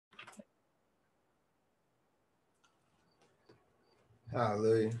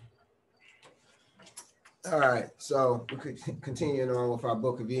Hallelujah. All right, so we could continue on with our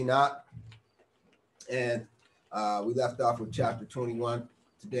book of Enoch, and we left off with chapter 21.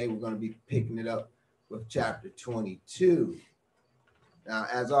 Today we're going to be picking it up with chapter 22. Now,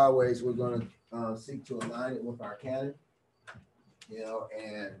 as always, we're going to seek to align it with our canon,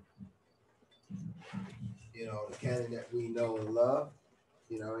 and the canon that we know and love,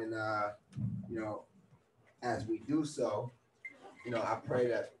 and as we do so, I pray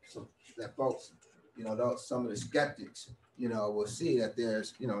that that folks, some of the skeptics, will see that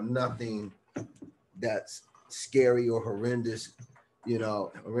there's, nothing that's scary or horrendously,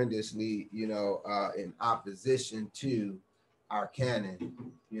 in opposition to our canon,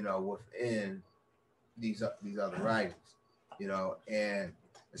 within these other writings, and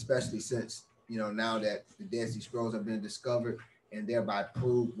especially since, now that the Dead Sea Scrolls have been discovered and thereby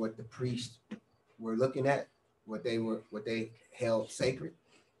proved what the priests were looking at, what they held sacred,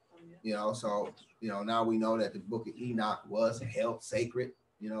 so now we know that the book of Enoch was held sacred,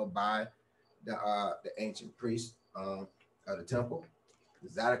 by the ancient priests of the temple, the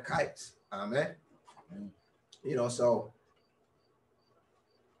Zadokites. Amen. So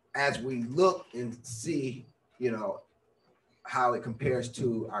as we look and see, how it compares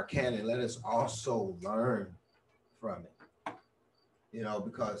to our canon, let us also learn from it,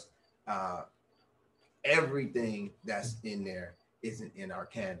 because everything that's in there isn't in our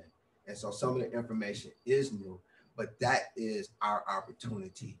canon. And so some of the information is new, but that is our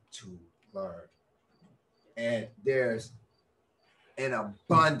opportunity to learn. And there's an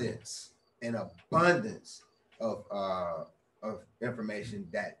abundance of information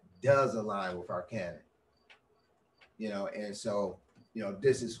that does align with our canon. And so,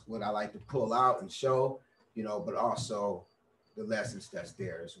 this is what I like to pull out and show, but also the lessons that's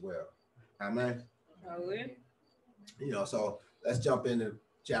there as well. Amen. So let's jump into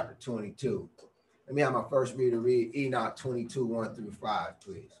chapter 22. Let me have my first reader read Enoch 22, 1 through 5,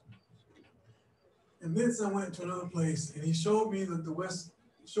 please. And thence I went to another place, and he showed me in the west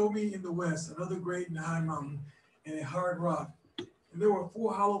another great and high mountain and a hard rock. And there were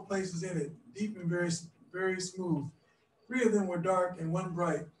 4 hollow places in it, deep and very, very smooth. 3 of them were dark and one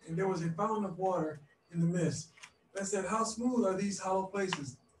bright, and there was a fountain of water in the midst. I said, how smooth are these hollow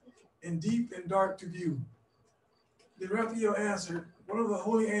places, and deep and dark to view? Then Raphael answered, one of the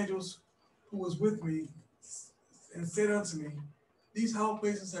holy angels who was with me, and said unto me, these hollow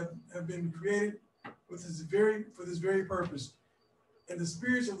places have been created for this very purpose, and the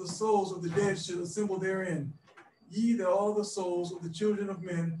spirits of the souls of the dead should assemble therein. Ye that all the souls of the children of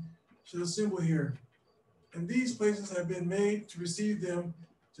men should assemble here. And these places have been made to receive them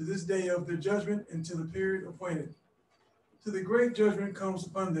to this day of their judgment and to the period appointed. To the great judgment comes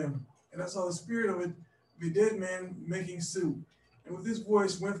upon them. And I saw the spirit of a dead man making suit, and with his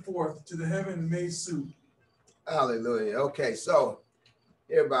voice went forth to the heaven and made suit. Hallelujah. Okay, so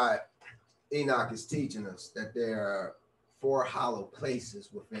hereby Enoch is teaching us that there are 4 hollow places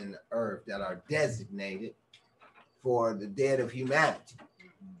within the earth that are designated for the dead of humanity.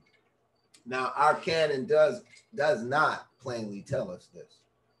 Now, our canon does not plainly tell us this,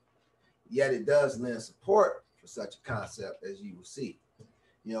 yet it does lend support for such a concept, as you will see.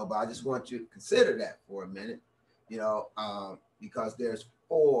 But I just want you to consider that for a minute, because there's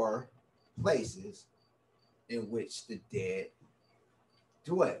 4 places in which the dead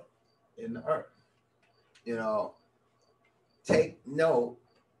dwell in the earth. Take note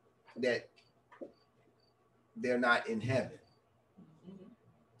that they're not in heaven.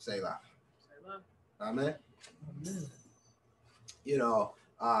 Selah. Amen.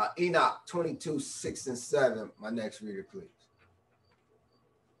 Enoch 22, 6 and 7. My next reader, please.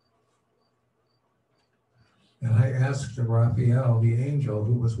 And I asked Raphael, the angel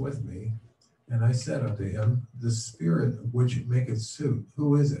who was with me, and I said unto him, the spirit which maketh suit,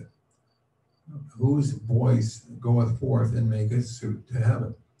 who is it? Whose voice goeth forth and maketh suit to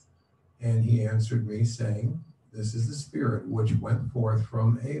heaven? And he answered me, saying, this is the spirit which went forth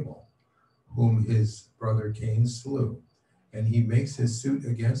from Abel, whom his brother Cain slew. And he makes his suit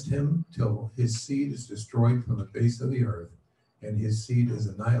against him till his seed is destroyed from the face of the earth, and his seed is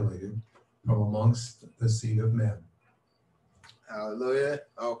annihilated from amongst the seed of men. Hallelujah.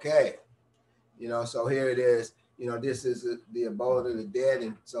 Okay. So here it is. This is the abode of the dead.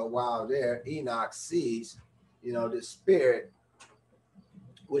 And so while there, Enoch sees, the spirit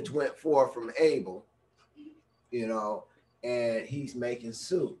which went forth from Abel, and he's making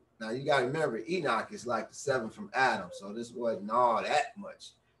suit. Now you got to remember, Enoch is like the 7th from Adam. So this wasn't all that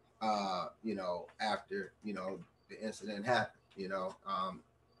much, after, the incident happened,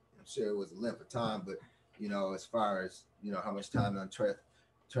 I'm sure it was a length of time, but, as far as, how much time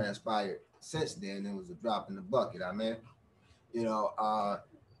transpired since then. It was a drop in the bucket. I mean,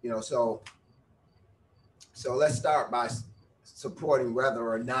 so let's start by supporting whether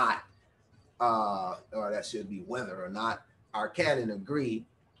or not, or that should be whether or not our canon agree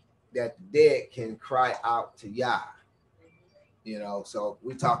that the dead can cry out to Yah. So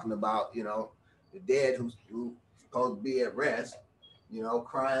we're talking about, the dead who's supposed to be at rest,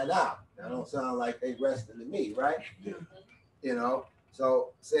 crying out. That don't sound like they resting to me, right? Yeah.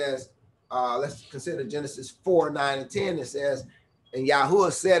 So it says, let's consider Genesis 4:9-10. It says, and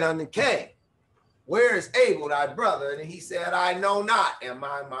Yahuwah said unto Cain, where is Abel thy brother? And he said, I know not. Am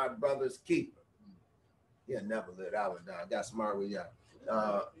I my brother's keeper? Yeah, never let that one down. Got smart with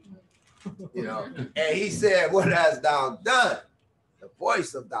y'all. And he said, what hast thou done? The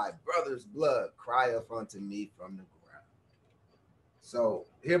voice of thy brother's blood crieth unto me from the ground. So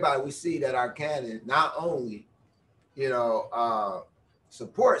hereby we see that our canon not only,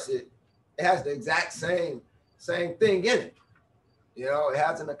 supports it, it has the exact same thing in it. It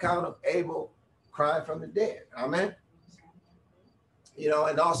has an account of Abel crying from the dead. Amen.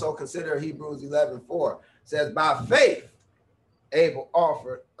 And also consider Hebrews 11:4 says, by faith, Abel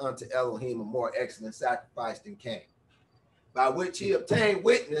offered unto Elohim a more excellent sacrifice than Cain, by which he obtained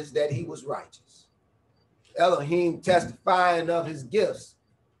witness that he was righteous. Elohim testifying of his gifts,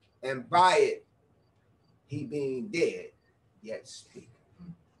 and by it, he being dead, yet speaking.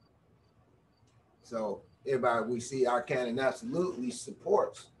 So everybody, we see our canon absolutely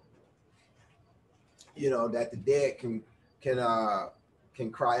supports, that the dead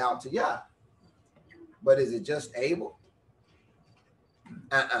can cry out to Yah. But is it just Abel?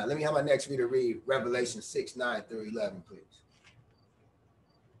 Let me have my next reader read Revelation 6:9-11, please.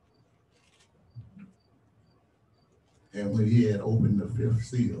 And when he had opened the fifth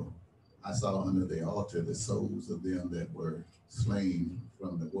seal, I saw under the altar the souls of them that were slain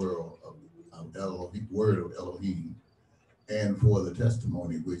from the word of Elohim, and for the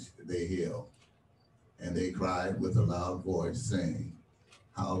testimony which they held. And they cried with a loud voice, saying,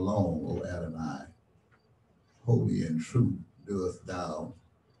 how long, O Adonai, holy and true, doest thou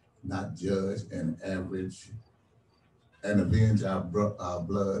not judge and avenge our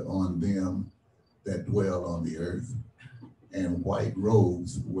blood on them that dwell on the earth? And white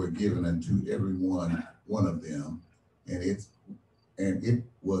robes were given unto every one of them, and it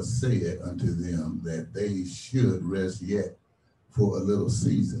was said unto them that they should rest yet for a little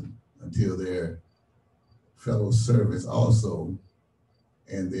season, until their fellow servants also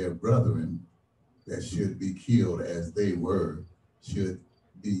and their brethren that should be killed as they were should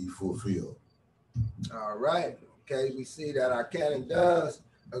be fulfilled. All right. Okay, we see that our canon does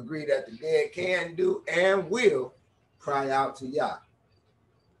agree that the dead can do and will cry out to Yah.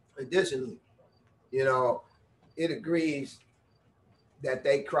 Additionally, it agrees that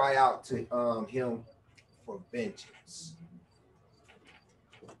they cry out to him for vengeance.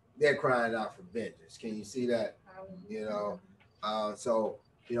 They're crying out for vengeance. Can you see that? So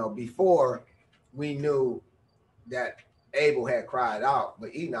before we knew that Abel had cried out,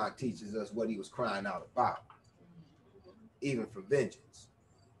 but Enoch teaches us what he was crying out about, even for vengeance.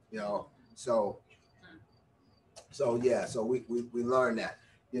 So we learned that.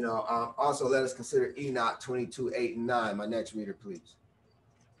 Also let us consider Enoch 22:8-9. My next reader, please.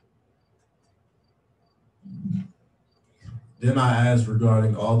 Then I asked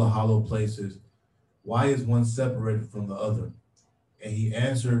regarding all the hollow places, why is one separated from the other? And he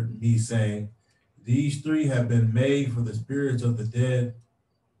answered me, saying, these three have been made for the spirits of the dead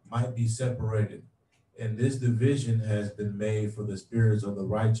might be separated. And this division has been made for the spirits of the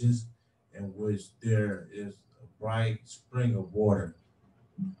righteous, in which there is a bright spring of water.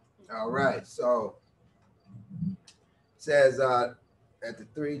 All right. So it says that the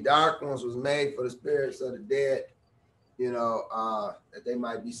three dark ones was made for the spirits of the dead, that they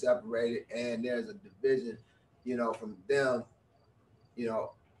might be separated. And there's a division, from them,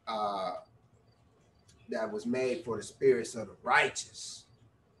 that was made for the spirits of the righteous,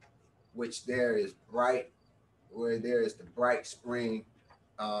 which there is bright, where there is the bright spring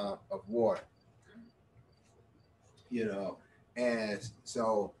of water. And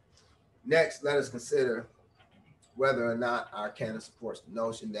so next, let us consider whether or not our canon supports the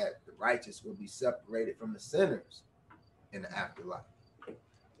notion that the righteous will be separated from the sinners in the afterlife.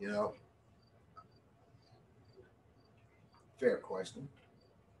 Fair question.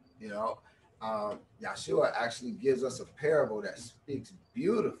 Yahshua actually gives us a parable that speaks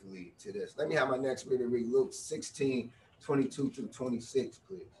beautifully to this. Let me have my next reader read Luke 16:22-26,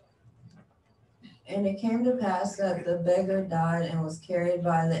 please. And it came to pass that the beggar died and was carried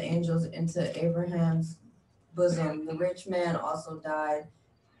by the angels into Abraham's bosom. The rich man also died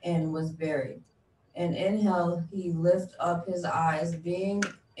and was buried. And in hell he lift up his eyes, being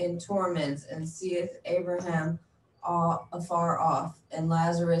in torments, and seeth Abraham afar off, and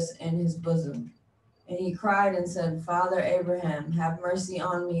Lazarus in his bosom. And he cried and said, Father Abraham, have mercy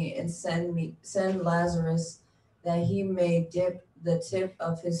on me, and send Lazarus, that he may dip the tip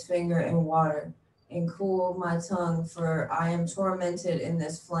of his finger in water, and cool my tongue, for I am tormented in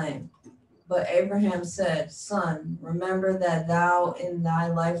this flame. But Abraham said, Son, remember that thou in thy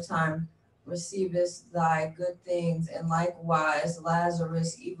lifetime receivest thy good things, and likewise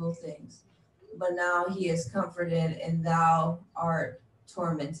Lazarus evil things. But now he is comforted, and thou art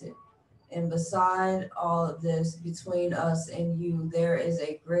tormented. And beside all this, between us and you, there is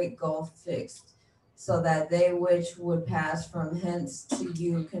a great gulf fixed, so that they which would pass from hence to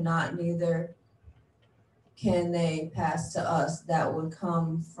you cannot, neither can they pass to us that would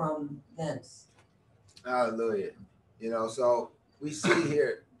come from thence. Hallelujah. So we see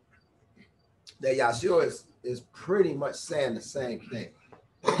here that Yahshua is pretty much saying the same thing.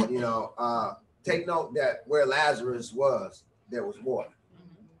 Take note that where Lazarus was, there was water.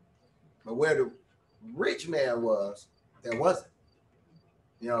 But where the rich man was, there wasn't.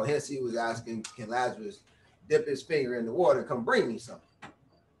 Hence he was asking, can Lazarus dip his finger in the water and come bring me something?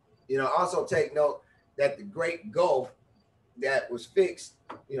 Also take note that the great gulf that was fixed,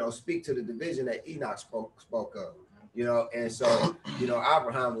 speak to the division that Enoch spoke of. And so,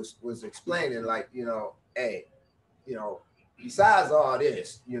 Abraham was explaining like, hey, besides all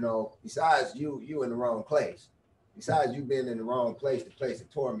this, besides you in the wrong place, besides you being in the wrong place, the place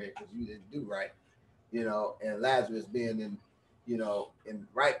of torment because you didn't do right, and Lazarus being in the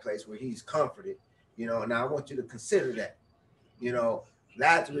right place where he's comforted, now I want you to consider that,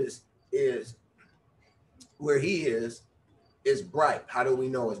 Lazarus is where he is bright. How do we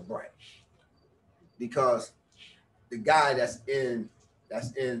know it's bright? Because the guy that's in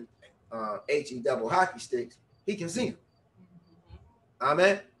HE double hockey sticks, he can see him.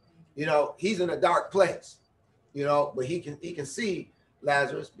 Amen. He's in a dark place, but he can see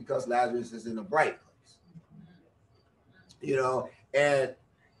Lazarus because Lazarus is in a bright place. And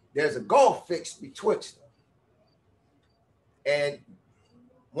there's a gulf fixed betwixt them. And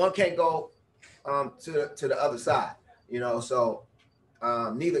one can't go to the other side, so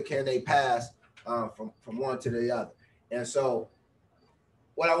neither can they pass from one to the other. And so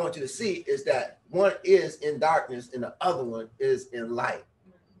what I want you to see is that one is in darkness and the other one is in light,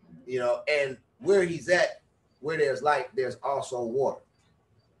 and where he's at, where there's light, there's also water.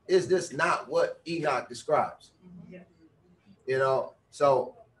 Is this not what Enoch describes?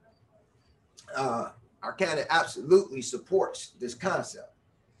 So Arcana absolutely supports this concept.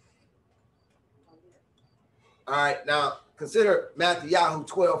 All right, now consider Matthew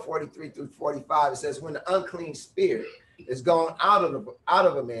 12:43-45. It says, when the unclean spirit is gone out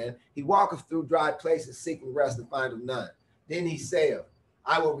of a man, he walketh through dry places seeking rest and findeth none. Then he saith,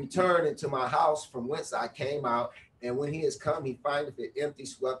 I will return into my house from whence I came out. And when he is come, he findeth it empty,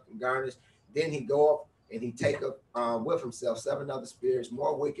 swept, and garnished. Then he goeth and he taketh with himself 7 other spirits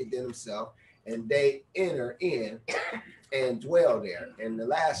more wicked than himself, and they enter in and dwell there. And the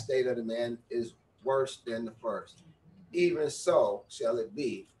last state of the man is worse than the first. Even so shall it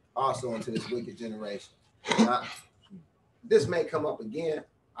be also unto this wicked generation. Now, this may come up again.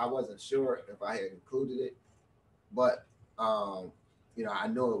 I wasn't sure if I had included it, but I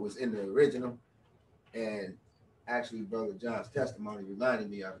know it was in the original, and actually Brother John's testimony reminded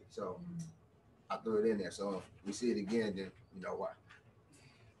me of it, so I threw it in there. So if we see it again, then you know why.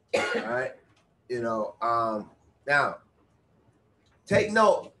 All right, now take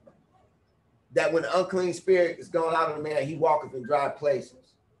note that when the unclean spirit is gone out of the man, he walketh in dry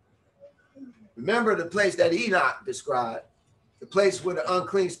places. Remember the place that Enoch described, the place where the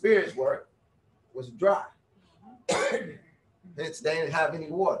unclean spirits were, was dry. Hence, they didn't have any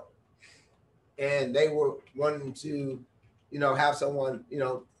water. And they were wanting to, have someone,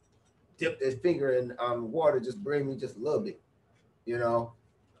 dip their finger in water, just bring me just a little bit.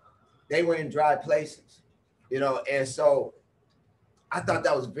 They were in dry places, and so I thought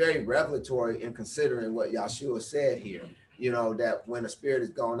that was very revelatory in considering what Yahshua said here, that when a spirit is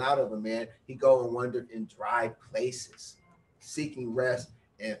gone out of a man, he go and wander in dry places, seeking rest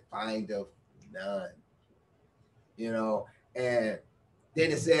and findeth none. And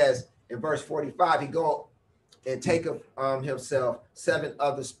then it says in verse 45, he go and taketh himself 7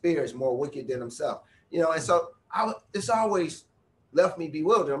 other spirits more wicked than himself. And so it's always left me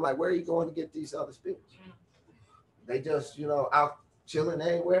bewildered. I'm like, where are you going to get these other spirits? They just, out chilling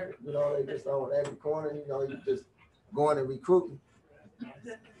anywhere, they just on every corner, you just going and recruiting,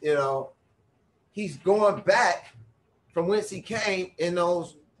 he's going back from whence he came in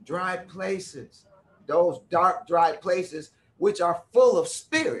those dry places, those dark, dry places, which are full of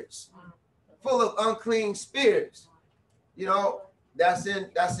spirits, full of unclean spirits. You know, that's in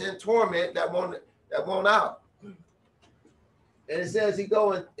torment that won't out. And it says he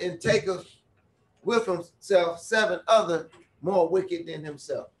go and taketh with himself 7 other more wicked than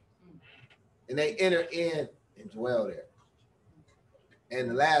himself. And they enter in and dwell there. And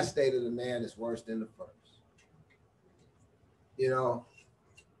the last state of the man is worse than the first. You know,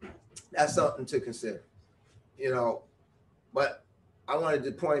 that's something to consider. You know, but I wanted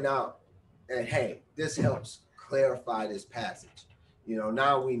to point out that, hey, this helps clarify this passage. You know,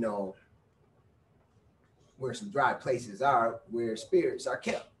 now we know where some dry places are, where spirits are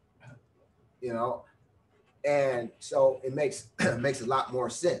kept. You know, and so it makes makes a lot more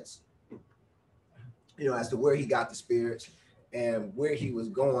sense, you know, as to where he got the spirits and where he was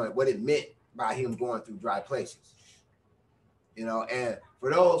going, what it meant by him going through dry places. You know, and for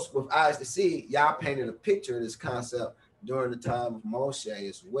those with eyes to see, y'all painted a picture of this concept during the time of Moshe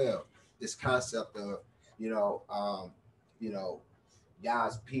as well. This concept of,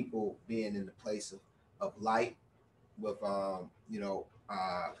 God's people being in the place of light with,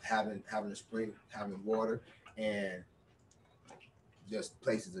 having a spring, having water, and just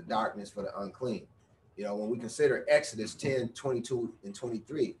places of darkness for the unclean. You know, when we consider Exodus 10, 22 and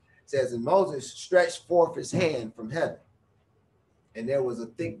 23, it says, and Moses stretched forth his hand from heaven, and there was a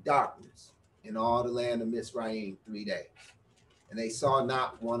thick darkness in all the land of Mizraim 3 days. And they saw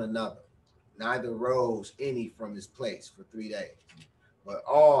not one another, neither rose any from his place for 3 days. But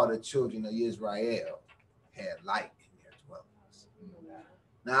all the children of Israel had light in their dwellings.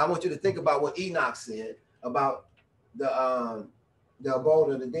 Now I want you to think about what Enoch said about the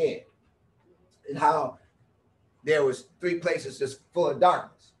abode of the dead, and how there was 3 places just full of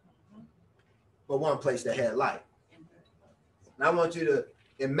darkness, but 1 place that had light. And I want you to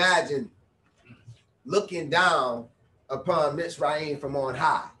imagine looking down upon Mitzrayim from on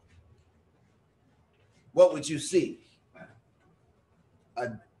high. What would you see?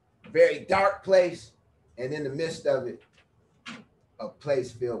 A very dark place, and in the midst of it, a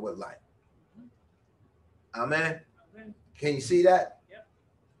place filled with light. Amen. Can you see that? Yep.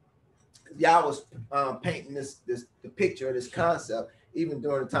 Y'all was painting the picture of this concept even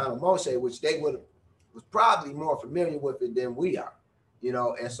during the time of Moshe, which they was probably more familiar with it than we are, you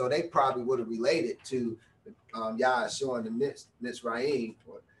know, and so they probably would have related to y'all showing the Mitzrayim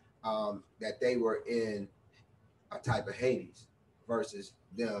that they were in a type of Hades versus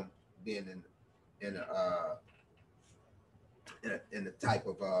them being in the type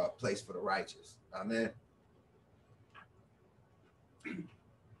of place for the righteous. Amen.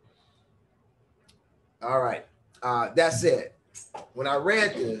 All right. That said, when I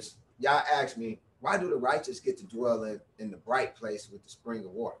read this, y'all asked me, why do the righteous get to dwell in the bright place with the spring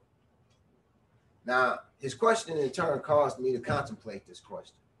of water? Now, his question in turn caused me to contemplate this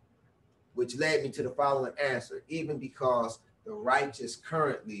question, which led me to the following answer: even because the righteous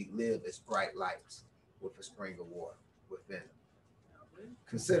currently live as bright lights with a spring of water within them.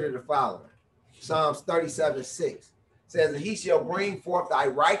 Consider the following. Psalms 37:6 says, and he shall bring forth thy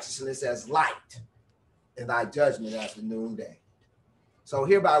righteousness as light, and thy judgment as the noonday. So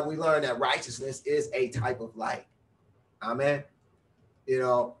hereby we learn that righteousness is a type of light. Amen. You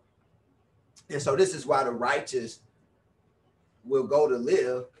know, and so this is why the righteous will go to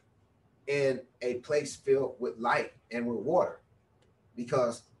live in a place filled with light and with water,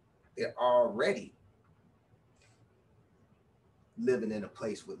 because they're already living in a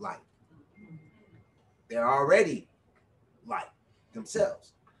place with light. They're already light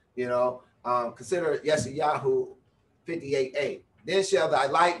themselves. You know, consider Yeshayahu 58:8. Then shall thy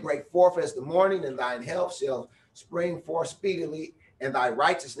light break forth as the morning, and thine health shall spring forth speedily, and thy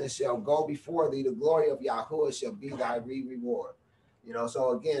righteousness shall go before thee. The glory of Yahuwah shall be thy reward. You know,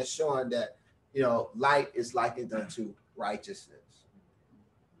 so again, showing that, you know, light is likened unto righteousness.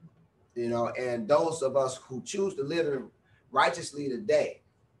 You know, and those of us who choose to live righteously today,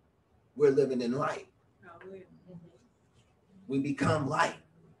 we're living in light. We become light.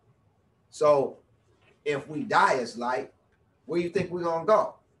 So if we die as light, where do you think we're going to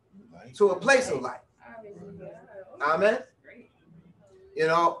go? To a place of light. Amen. You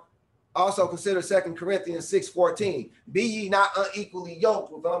know, also consider 2 Corinthians 6:14. Be ye not unequally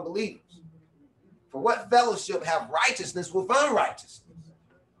yoked with unbelievers. For what fellowship have righteousness with unrighteousness?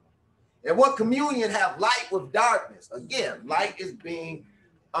 And what communion have light with darkness? Again, light is being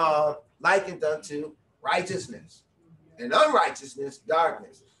likened unto righteousness, and unrighteousness,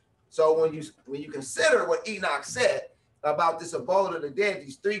 darkness. So when you consider what Enoch said about this abode of the dead,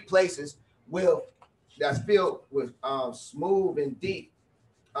 these 3 places that's filled with smooth and deep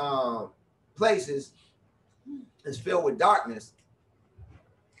places is filled with darkness,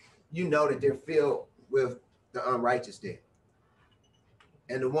 you know that they're filled with the unrighteous there.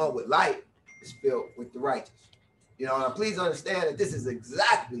 And the one with light is filled with the righteous. You know, now please understand that this is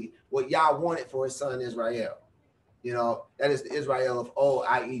exactly what Yah wanted for his son Israel. You know, that is the Israel of old,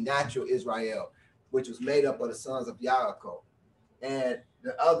 i.e. natural Israel, which was made up of the sons of Yaakov and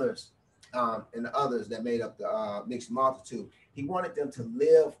the others that made up the mixed multitude. He wanted them to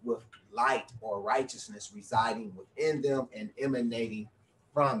live with light or righteousness residing within them and emanating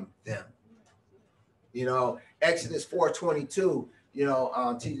from them. You know, Exodus 4:22, you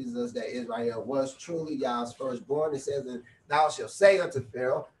know, teaches us that Israel was truly Yah's firstborn. It says, and thou shalt say unto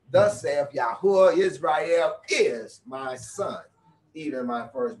Pharaoh, thus saith Yahuwah, Israel is my son, even my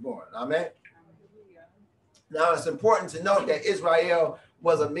firstborn. Amen. Now, it's important to note that Israel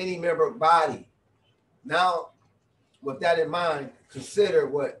was a many-membered body. Now, with that in mind, consider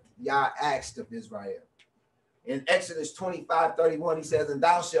what Yah asked of Israel. In Exodus 25:31, he says, and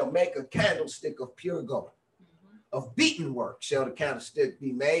thou shalt make a candlestick of pure gold. Of beaten work shall the candlestick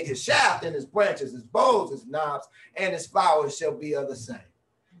be made. His shaft and his branches, his bowls, his knobs, and his flowers shall be of the same.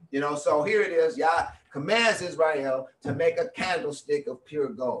 You know, so here it is. Yah commands Israel to make a candlestick of pure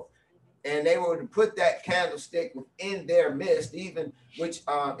gold. And they were to put that candlestick within their midst, even which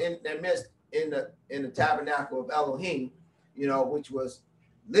in their midst in the tabernacle of Elohim, you know, which was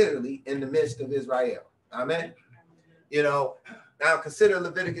literally in the midst of Israel. Amen. You know, now consider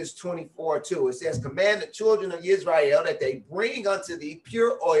Leviticus 24:2. It says, command the children of Israel that they bring unto thee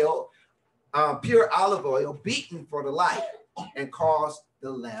pure oil, pure olive oil, beaten for the light, and cause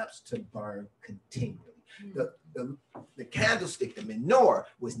the lamps to burn continually. The candlestick, the menorah,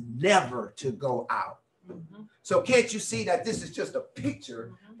 was never to go out. So can't you see that this is just a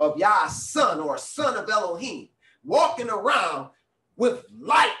picture of Yah's son, or a son of Elohim, walking around with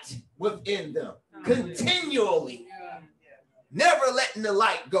light within them continually, never letting the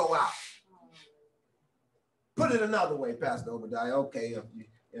light go out. Put it another way, Pastor Obadiah. Okay,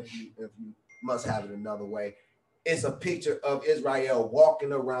 if you must have it another way. It's a picture of Israel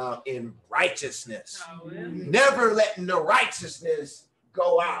walking around in righteousness, never letting the righteousness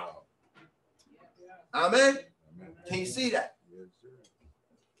go out. Amen. Can you see that?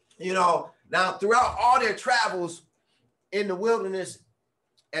 You know, now throughout all their travels in the wilderness,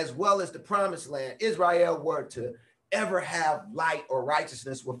 as well as the promised land, Israel were to ever have light or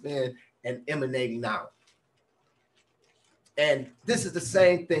righteousness within and emanating out. And this is the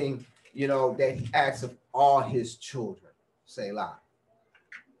same thing, you know, that he asks of all his children, Selah,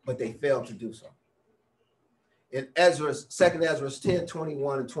 but they failed to do so. In Ezra's, 2 Ezra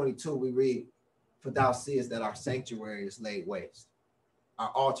 10:21 and 22, we read, for thou seest that our sanctuary is laid waste, our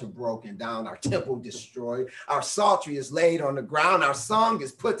altar broken down, our temple destroyed, our psaltery is laid on the ground, our song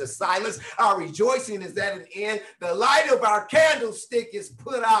is put to silence, our rejoicing is at an end, the light of our candlestick is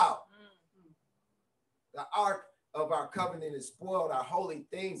put out. The ark of our covenant is spoiled, our holy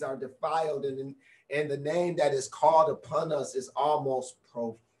things are defiled, and the name that is called upon us is almost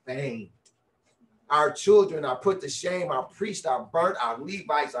profaned. Our children are put to shame, our priests are burnt, our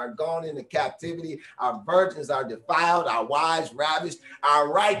Levites are gone into captivity, our virgins are defiled, our wives ravished, our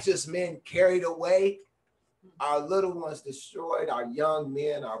righteous men carried away, our little ones destroyed, our young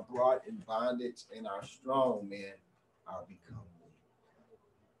men are brought in bondage, and our strong men are become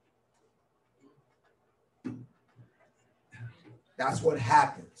weak. That's what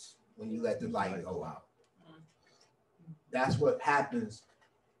happens when you let the light go out. That's what happens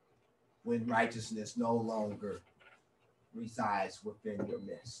when righteousness no longer resides within your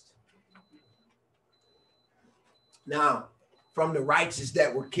midst. Now, from the righteous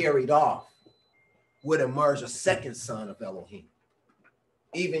that were carried off would emerge a second son of Elohim,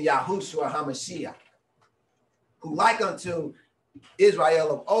 even Yahushua HaMashiach, who like unto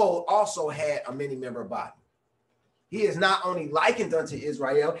Israel of old also had a many-member body. He is not only likened unto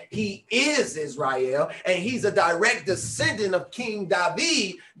Israel, he is Israel, and he's a direct descendant of King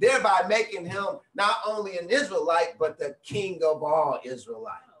David, thereby making him not only an Israelite, but the king of all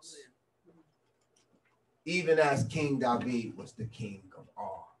Israelites. Even as King David was the king of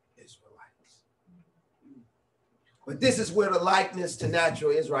all Israelites. But this is where the likeness to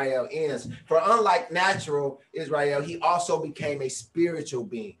natural Israel ends. For unlike natural Israel, he also became a spiritual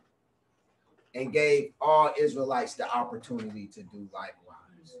being, and gave all Israelites the opportunity to do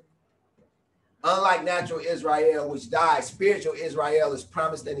likewise. Unlike natural Israel, which died, spiritual Israel is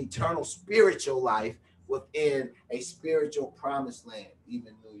promised an eternal spiritual life within a spiritual promised land,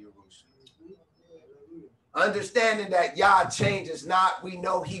 even New Jerusalem. Understanding that Yah changes not, we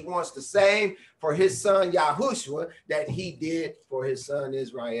know he wants the same for his son Yahushua that he did for his son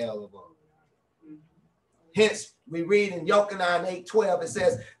Israel of old. Hence, we read in Yochanan 8:12, it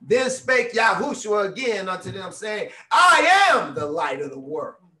says, then spake Yahushua again unto them, saying, I am the light of the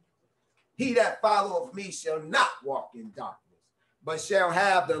world. He that followeth me shall not walk in darkness, but shall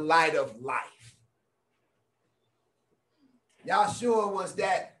have the light of life. Yahshua was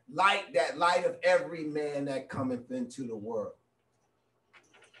that light of every man that cometh into the world.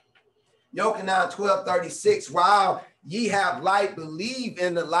 Yochanan 12:36, while ye have light, believe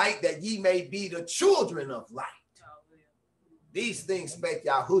in the light that ye may be the children of light. These things spake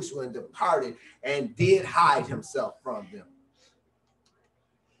Yahushua and departed and did hide himself from them.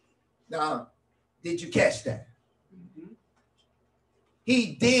 Now, did you catch that?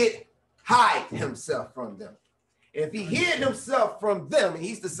 He did hide himself from them. If he hid himself from them, and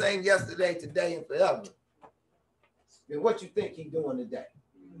he's the same yesterday, today, and forever, then what you think he's doing today?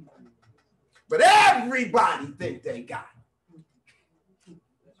 But everybody think they got it.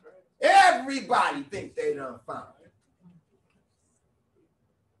 Everybody think they done found it.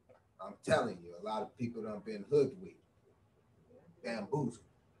 I'm telling you, a lot of people done been hoodwinked, bamboozled,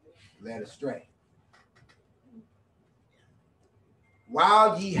 led astray.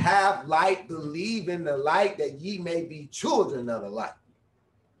 While ye have light, believe in the light that ye may be children of the light.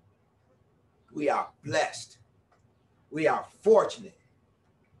 We are blessed. We are fortunate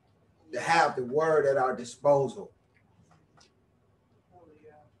to have the word at our disposal.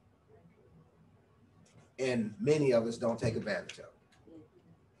 And many of us don't take advantage of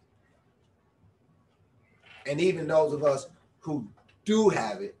it. And even those of us who do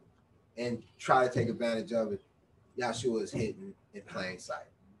have it and try to take advantage of it, Yahshua is hidden in plain sight.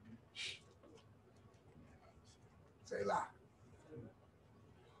 Say lie.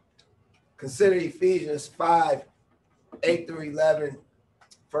 Consider Ephesians 5:8-11,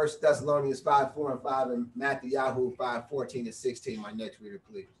 1 Thessalonians 5:4-5, and Matthew 5:14-16. My next reader,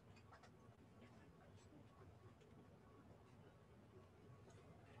 please.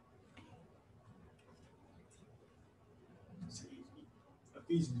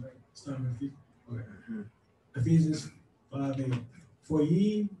 Ephesians, right? Starting with Ephesians 5:8. For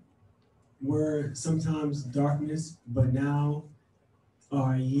ye were sometimes darkness, but now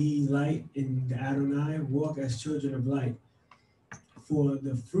are ye light in the Adonai. Walk as children of light. For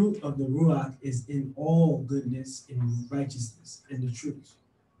the fruit of the Ruach is in all goodness and righteousness and the truth,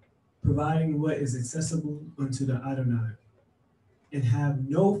 providing what is accessible unto the Adonai, and have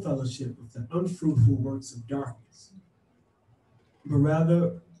no fellowship with the unfruitful works of darkness, but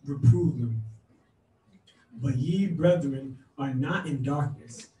rather reprove them. But ye, brethren, are not in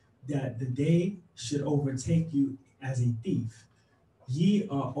darkness, that the day should overtake you as a thief. Ye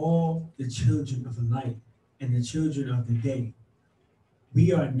are all the children of the light and the children of the day.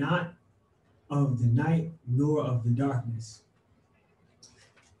 We are not of the night nor of the darkness.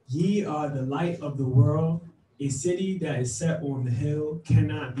 Ye are the light of the world. A city that is set on the hill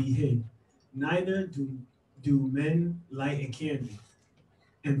cannot be hid. Neither do men light a candle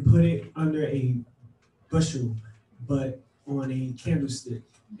and put it under a bushel, but on a candlestick,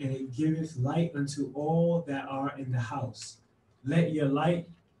 and it giveth light unto all that are in the house. Let your light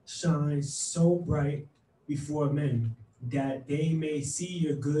shine so bright before men, that they may see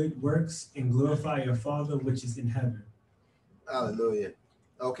your good works and glorify your Father which is in heaven. Hallelujah.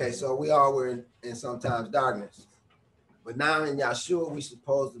 Okay, so we all were in sometimes darkness, but now in Yahshua, we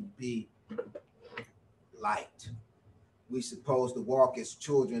supposed to be light. We supposed to walk as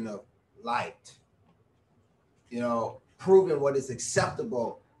children of light. You know, proving what is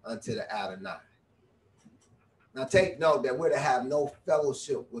acceptable unto the Adonai. Now take note that we're to have no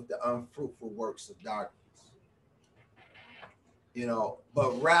fellowship with the unfruitful works of darkness. You know,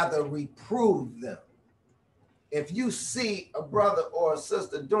 but rather reprove them. If you see a brother or a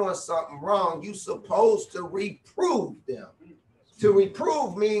sister doing something wrong, you're supposed to reprove them. To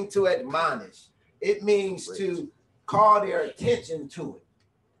reprove means to admonish. It means to call their attention to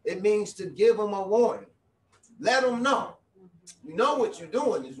it. It means to give them a warning. Let them know. You know what you're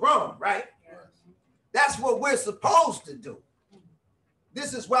doing is wrong, right? That's what we're supposed to do.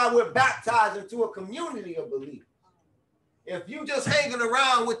 This is why we're baptized into a community of believers. If you just hanging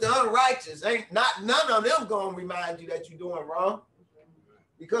around with the unrighteous, none of them gonna remind you that you're doing wrong,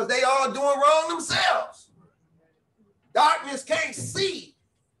 because they all doing wrong themselves. Darkness can't see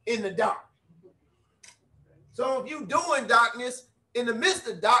in the dark. So if you're doing darkness, in the midst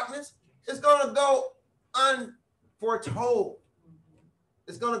of darkness, it's gonna go unforetold.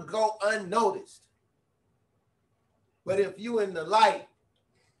 It's gonna go unnoticed. But if you in the light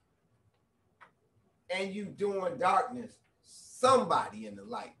and you doing darkness, somebody in the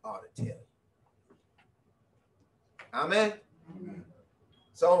light ought to tell you. Amen. Amen.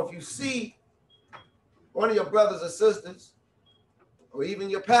 So if you see one of your brothers or sisters, or even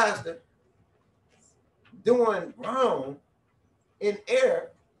your pastor, doing wrong in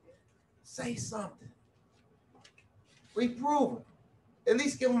error, say something. Reprove them. At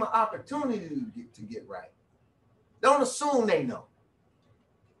least give them an opportunity to get right. Don't assume they know.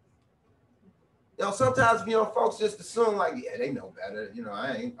 You know, sometimes, you know, folks just assume like, yeah, they know better. You know,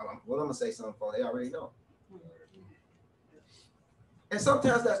 I'm gonna say something for they already know. And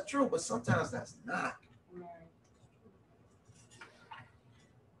sometimes that's true, but sometimes that's not.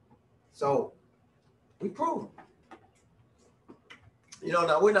 So we prove them. You know,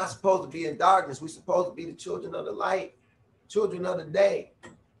 now we're not supposed to be in darkness. We're supposed to be the children of the light, children of the day.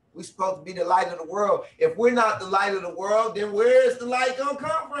 We're supposed to be the light of the world. If we're not the light of the world, then where is the light gonna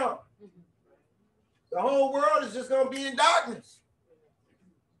come from? The whole world is just gonna be in darkness.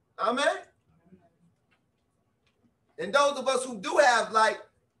 Amen. And those of us who do have light,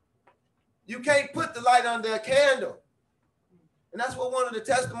 you can't put the light under a candle. And that's what one of the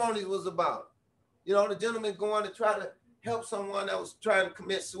testimonies was about. You know, the gentleman going to try to help someone that was trying to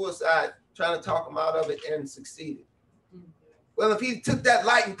commit suicide, trying to talk him out of it, and succeeded. Well, if he took that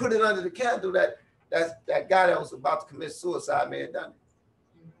light and put it under the candle, that guy that was about to commit suicide may have done it.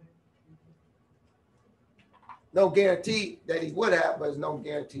 No guarantee that he would have, but there's no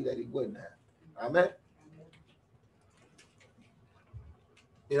guarantee that he wouldn't have. Amen.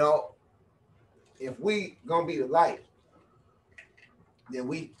 You know, if we gonna be the light, then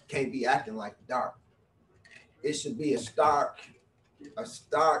we can't be acting like the dark. It should be a stark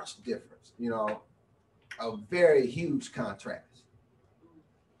difference, you know, a very huge contrast.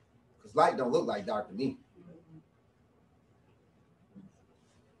 Because light don't look like dark to me.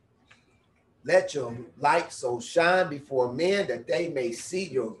 Let your light so shine before men that they may see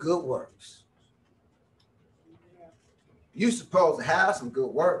your good works. You're supposed to have some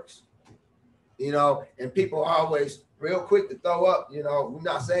good works, you know, and people are always real quick to throw up, you know, we're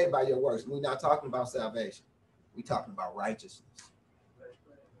not saved by your works. We're not talking about salvation. We're talking about righteousness.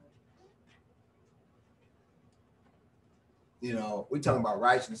 You know, we're talking about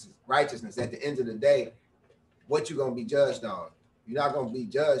righteousness. Righteousness at the end of the day, what you're going to be judged on. You're not going to be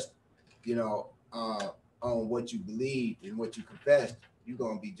judged, you know, on what you believe and what you confessed. You're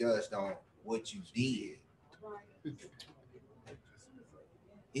going to be judged on what you did.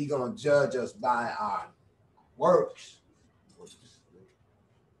 He's going to judge us by our works.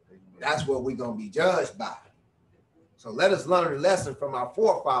 That's what we're going to be judged by. So let us learn a lesson from our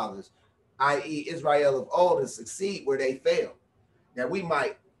forefathers, i.e. Israel of old, and succeed where they failed. That we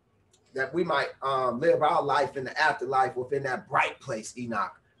might live our life in the afterlife within that bright place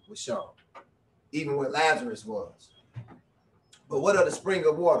Enoch was shown, even where Lazarus was. But what are the spring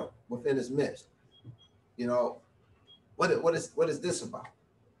of water within his midst? You know, what is this about?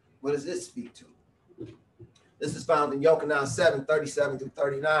 What does this speak to? This is found in Yochanan 7:37 through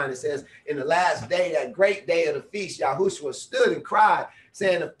 39. It says, in the last day, that great day of the feast, Yahushua stood and cried,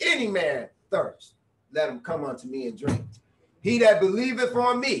 saying, if any man thirst, let him come unto me and drink. He that believeth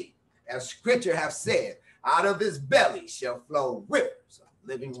on me, as scripture hath said, out of his belly shall flow rivers of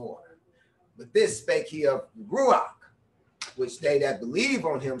living water. But this spake he of Ruach, which they that believe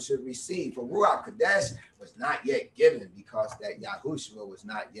on him should receive. For Ruach Kadesh was not yet given, because that Yahushua was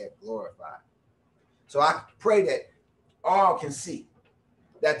not yet glorified. So I pray that all can see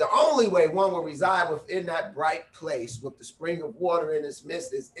that the only way one will reside within that bright place with the spring of water in its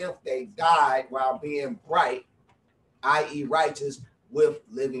midst is if they died while being bright, i.e. righteous, with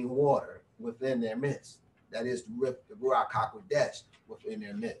living water within their midst. That is the Ruach HaKodesh within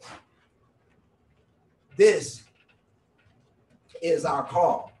their midst. This is our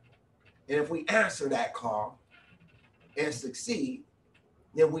call. And if we answer that call and succeed,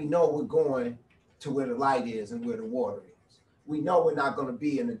 then we know we're going to where the light is and where the water is. We know we're not going to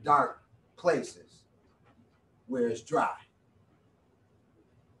be in the dark places where it's dry.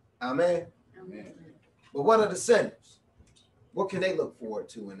 Amen? Amen. But what are the sinners? What can they look forward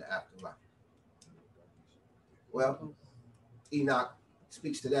to in the afterlife? Well, Enoch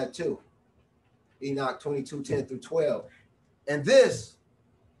speaks to that too. Enoch 22:10 through 12. And this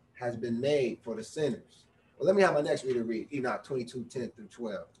has been made for the sinners. Well, let me have my next reader read Enoch 22:10 through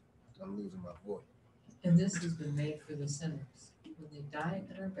 12. I'm losing my voice. And this has been made for the sinners. When they die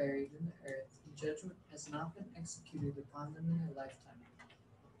and are buried in the earth, the judgment has not been executed upon them in their lifetime.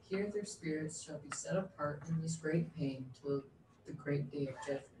 Here their spirits shall be set apart in this great pain till the great day of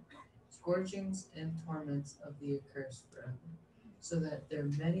judgment, scourgings and torments of the accursed forever, so that their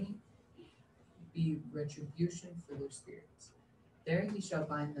many be retribution for their spirits. There he shall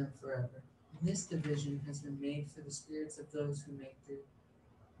bind them forever. And this division has been made for the spirits of those who make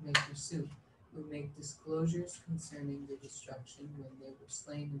their suit, who make disclosures concerning the destruction when they were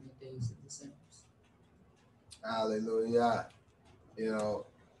slain in the days of the sinners. Hallelujah.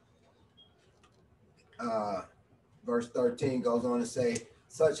 Verse 13 goes on to say,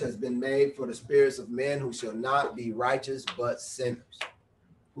 such has been made for the spirits of men who shall not be righteous but sinners,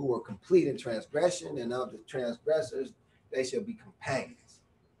 who were complete in transgression, and of the transgressors they shall be companions,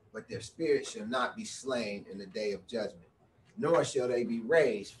 but their spirits shall not be slain in the day of judgment, nor shall they be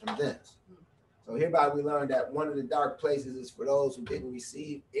raised from thence. So hereby we learn that one of the dark places is for those who didn't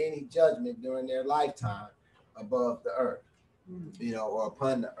receive any judgment during their lifetime above the earth, or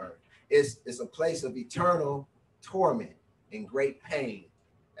upon the earth. It's a place of eternal torment and great pain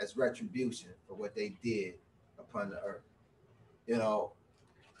as retribution for what they did upon the earth.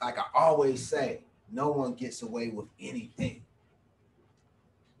 Like I always say, no one gets away with anything.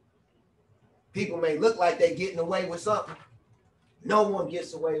 People may look like they're getting away with something. No one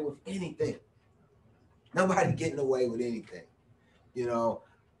gets away with anything. Nobody getting away with anything. You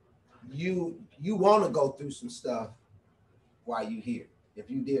want to go through some stuff while you're here. If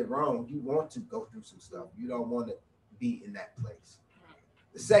you did wrong, you want to go through some stuff. You don't want to be in that place.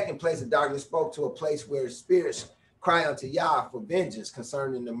 The second place of darkness spoke to a place where spirits cry unto Yah for vengeance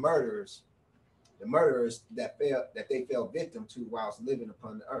concerning the murderers that they fell victim to whilst living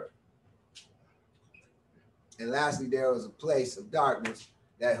upon the earth. And lastly, there was a place of darkness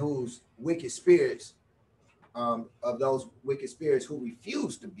that whose wicked spirits, of those wicked spirits who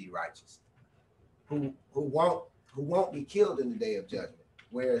refuse to be righteous, who won't be killed in the day of judgment.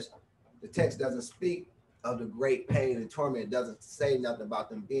 Whereas the text doesn't speak of the great pain and torment. It doesn't say nothing about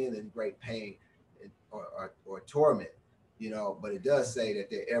them being in great pain or torment, but it does say that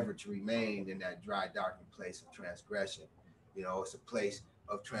they're ever to remain in that dry, darkened place of transgression. It's a place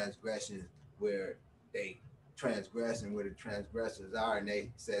of transgression where they transgress and where the transgressors are, and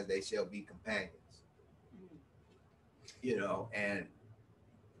they says they shall be companions. And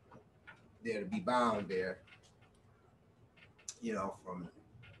they're to be bound there, from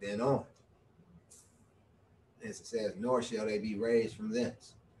then on. As it says, nor shall they be raised from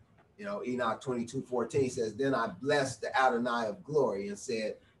thence. Enoch 22:14 says, then I blessed the Adonai of glory and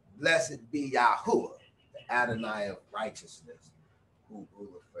said, blessed be Yahuwah, the Adonai of righteousness, who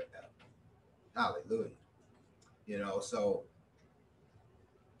ruleth forever. Hallelujah. So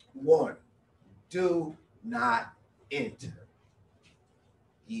warning, do not enter.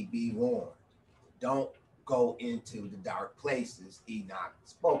 Ye be warned. Don't go into the dark places Enoch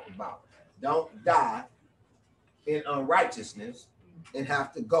spoke about. Don't die in unrighteousness and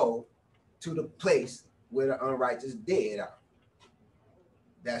have to go to the place where the unrighteous dead are.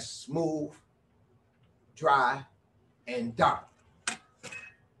 That's smooth, dry, and dark.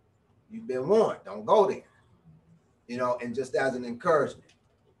 You've been warned. Don't go there. And just as an encouragement,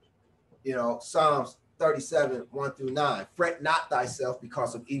 Psalms 37:1-9, fret not thyself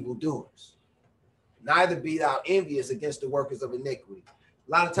because of evildoers, neither be thou envious against the workers of iniquity.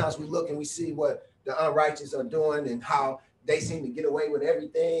 A lot of times we look and we see what the unrighteous are doing and how they seem to get away with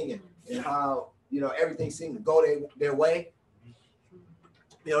everything, and how everything seems to go their way.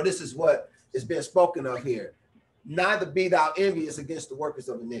 This is what is being spoken of here. Neither be thou envious against the workers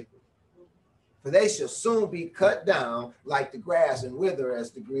of iniquity, for they shall soon be cut down like the grass and wither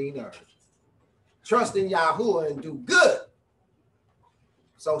as the green herb. Trust in Yahuwah and do good,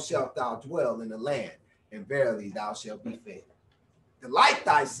 so shalt thou dwell in the land, and verily thou shalt be fed. Delight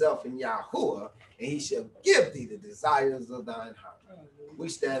thyself in Yahuwah, and he shall give thee the desires of thine heart. We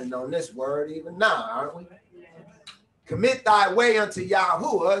standing on this word even now, aren't we? Commit thy way unto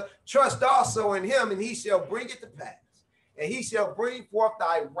Yahuwah, trust also in him, and he shall bring it to pass. And he shall bring forth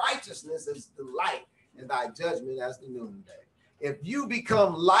thy righteousness as the light, and thy judgment as the noonday. If you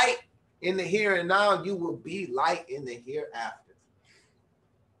become light in the here and now, you will be light in the hereafter.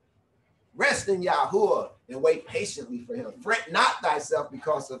 Rest in Yahuwah and wait patiently for him. Fret not thyself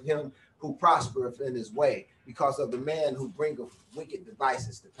because of him who prospereth in his way, because of the man who bringeth wicked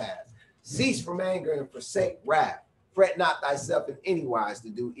devices to pass. Cease from anger and forsake wrath. Fret not thyself in any wise to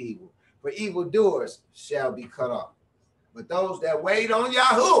do evil, for evildoers shall be cut off. But those that wait on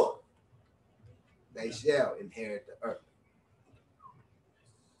Yahuwah, they shall inherit the earth.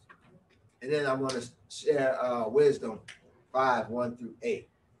 And then I want to share Wisdom 5:1-8. It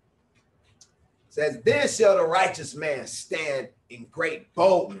says, then shall the righteous man stand in great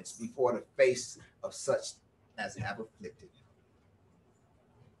boldness before the face of such as have afflicted him.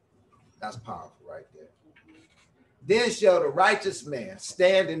 That's powerful right there. Then shall the righteous man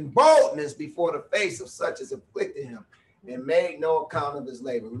stand in boldness before the face of such as afflicted him and made no account of his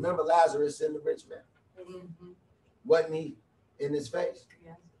labor. Remember Lazarus and the rich man? Mhm. Wasn't he in his face?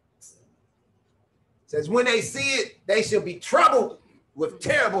 Yeah. Says, when they see it, they shall be troubled with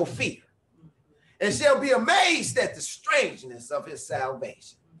terrible fear and shall be amazed at the strangeness of his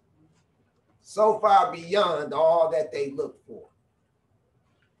salvation, so far beyond all that they look for.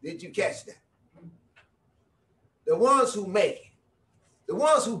 Did you catch that? The ones who make it, the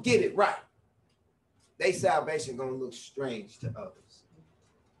ones who get it right, their salvation gonna look strange to others.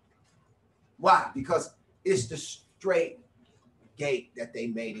 Why? Because it's the straight gate that they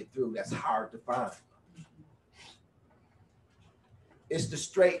made it through that's hard to find. It's the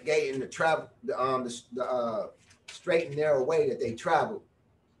straight gate and the travel, the straight and narrow way that they traveled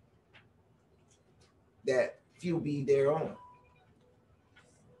that few be their own.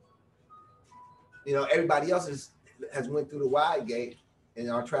 You know, everybody else has went through the wide gate and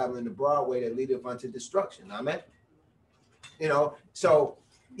are traveling the broad way that leadeth unto destruction. Amen. You know, so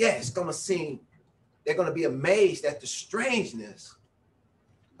yeah, it's gonna seem, they're gonna be amazed at the strangeness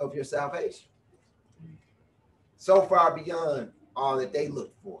of your salvation. So far beyond all that they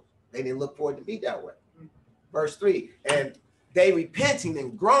looked for. They didn't look for it to be that way. Verse 3, and they repenting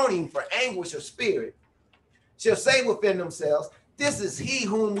and groaning for anguish of spirit shall say within themselves, this is he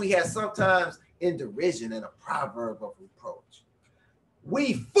whom we have sometimes in derision and a proverb of reproach.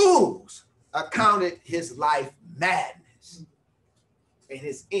 We fools accounted his life madness and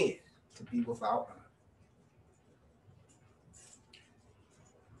his end to be without honor.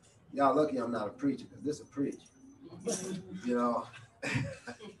 Y'all lucky I'm not a preacher, because this is a preach. You know,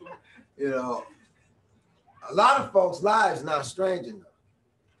 you know, a lot of folks' lives not strange enough.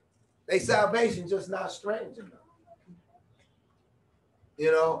 Their salvation just not strange enough.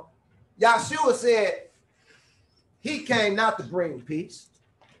 You know, Yahshua said he came not to bring peace,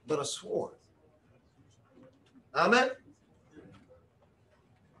 but a sword. Amen.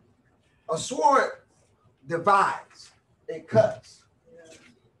 A sword divides, it cuts.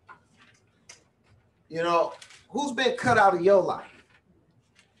 You know, who's been cut out of your life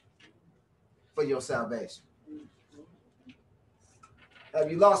for your salvation?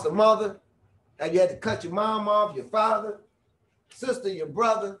 Have you lost a mother? Have you had to cut your mom off, your father, sister, your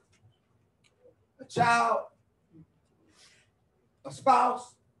brother, a child, a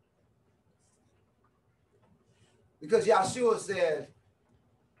spouse? Because Yahshua said,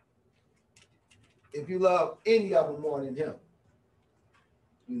 if you love any of them more than him,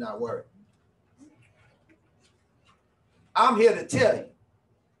 you're not worthy. I'm here to tell you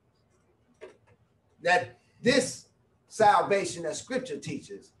that this salvation that scripture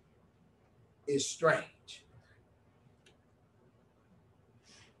teaches is strange.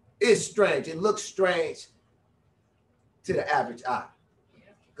 It's strange. It looks strange to the average eye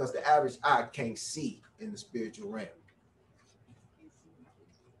because the average eye can't see in the spiritual realm.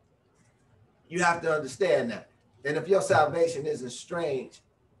 You have to understand that. And if your salvation isn't strange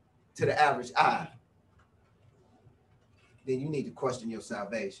to the average eye, then you need to question your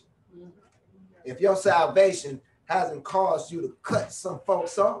salvation. If your salvation hasn't caused you to cut some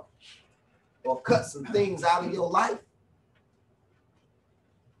folks off or cut some things out of your life,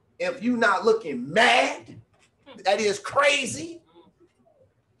 if you're not looking mad, that is crazy,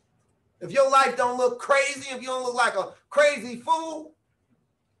 if your life don't look crazy, if you don't look like a crazy fool,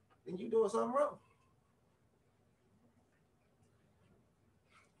 then you're doing something wrong.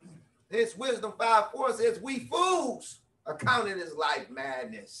 His Wisdom 5:4 says, we fools accounted as life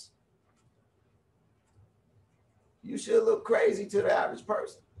madness. You should look crazy to the average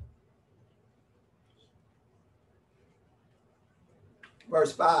person.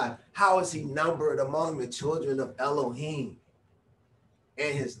 Verse 5, how is he numbered among the children of Elohim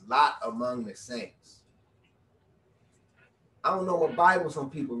and his lot among the saints? I don't know what Bible some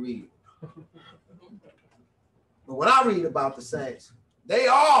people read. But when I read about the saints, they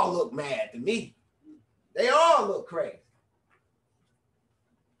all look mad to me. They all look crazy.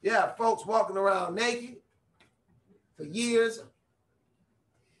 Yeah, folks walking around naked for years.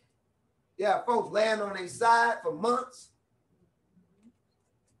 Yeah, folks laying on their side for months.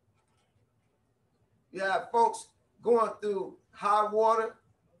 Yeah, folks going through high water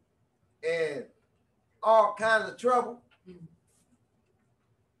and all kinds of trouble.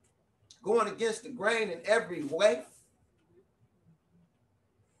 Going against the grain in every way.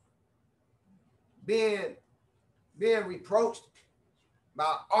 Being reproached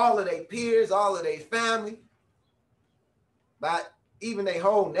by all of their peers, all of their family, by even their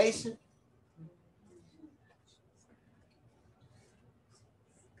whole nation.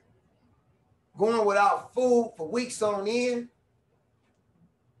 going without food for weeks on end,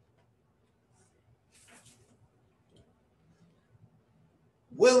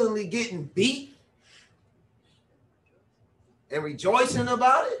 willingly getting beat and rejoicing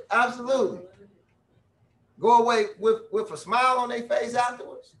about it? Absolutely. Go away with a smile on their face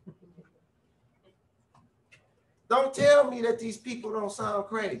afterwards? Don't tell me that these people don't sound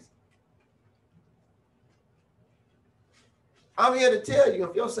crazy. I'm here to tell you,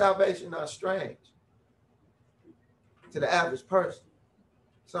 if your salvation is not strange to the average person,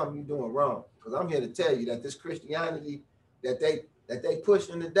 something you're doing wrong. Because I'm here to tell you that this Christianity that they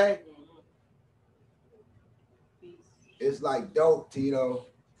pushing today, it's like dope, Tito.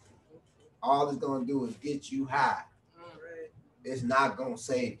 All it's gonna do is get you high. It's not gonna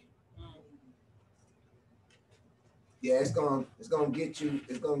save you. Yeah, it's gonna get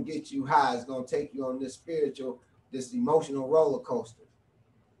you high. It's gonna take you on this emotional roller coaster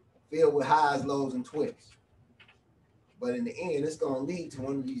filled with highs, lows, and twists. But in the end, it's gonna lead to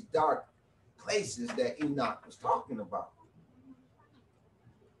one of these dark places that Enoch was talking about.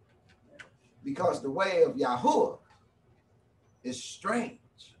 Because the way of Yahuwah is strange.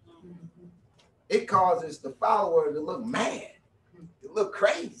 It causes the follower to look mad, to look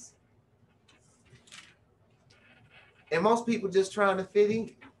crazy. And most people just trying to fit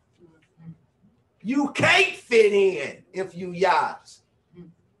in. You can't fit in if you Yahs.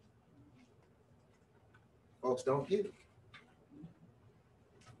 Folks don't get it.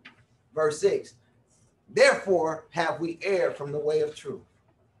 Verse 6, therefore have we erred from the way of truth,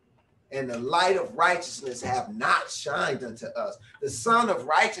 and the light of righteousness have not shined unto us. The sun of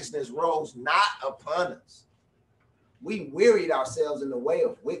righteousness rose not upon us. We wearied ourselves in the way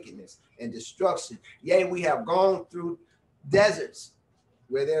of wickedness and destruction. Yea, we have gone through deserts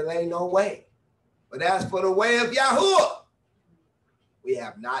where there lay no way. But as for the way of Yahuwah, we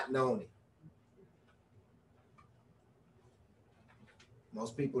have not known it.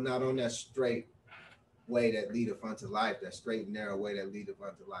 Most people not on that straight way that leadeth unto life, that straight and narrow way that leadeth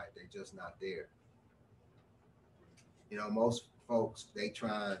unto life. They just not there. You know, most folks, they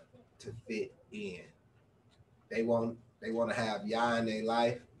trying to fit in. They want to have Yah in their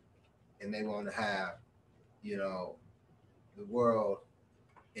life, and they want to have, you know, the world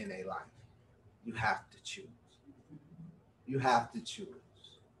in their life. You have to choose. You have to choose.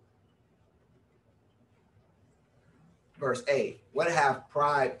 Verse 8, what have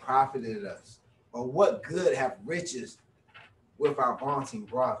pride profited us? Or what good have riches with our vaunting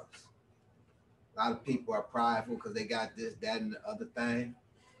brothers? A lot of people are prideful because they got this, that, and the other thing.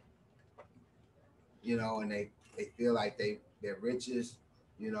 You know, and they feel like their riches,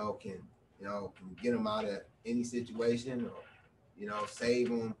 can get them out of any situation, or, save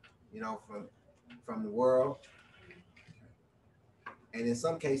them, from the world. And in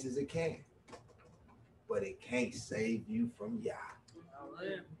some cases it can. But it can't save you from Yah.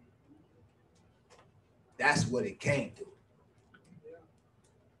 That's what it can't do.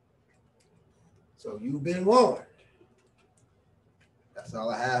 So you've been warned. That's all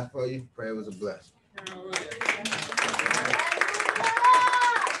I have for you. Pray it was a blessing. All right.